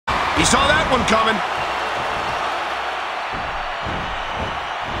He saw that one coming.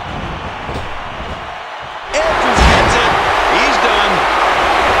 Andrews gets it. He's done.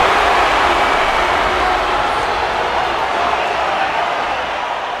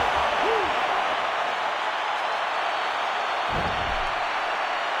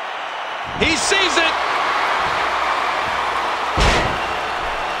 He sees it.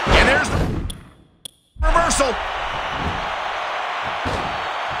 And there's the reversal.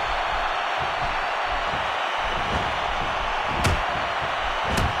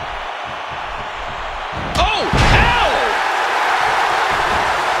 Oh, ow!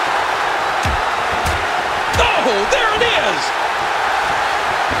 Oh, there it is.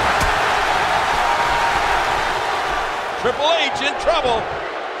 Triple H in trouble.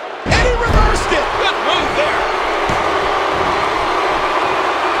 And he reversed it. Good move there.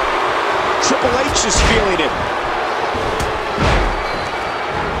 Triple H is feeling it.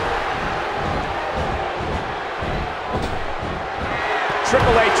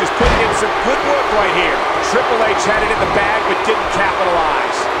 Triple H is putting in some good work right here. Triple H had it in the bag but didn't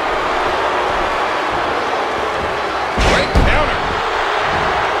capitalize. Great counter.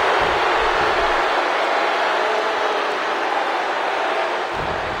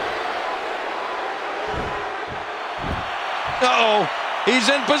 Uh-oh. He's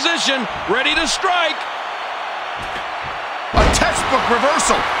in position, ready to strike. A textbook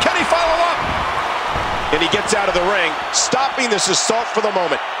reversal. Can he follow up? And he gets out of the ring, stopping this assault for the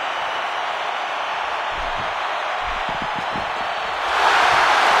moment.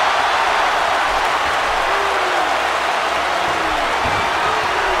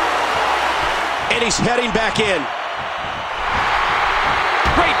 And he's heading back in.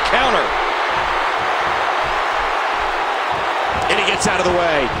 Great counter. And he gets out of the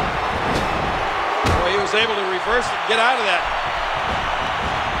way. Boy, he was able to reverse it and get out of that.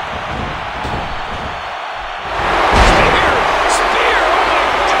 Spear! Oh my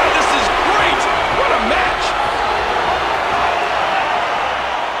God, this is great! What a match!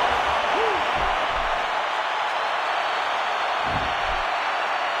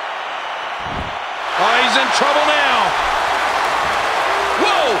 Oh, he's in trouble now.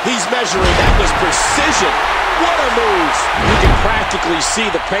 Whoa! He's measuring. That was precision. What a move. You can practically see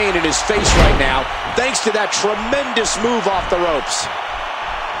the pain in his face right now, thanks to that tremendous move off the ropes.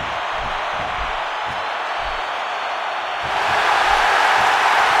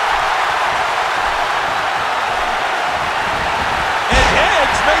 And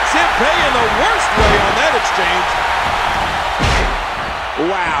Edge makes him pay in the worst way on that exchange.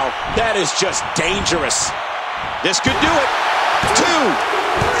 Wow, that is just dangerous. This could do it. 2,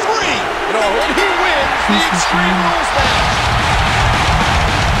 3. You know, when he wins the Extreme Rules match.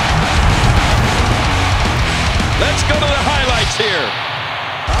 Let's go to the highlights here.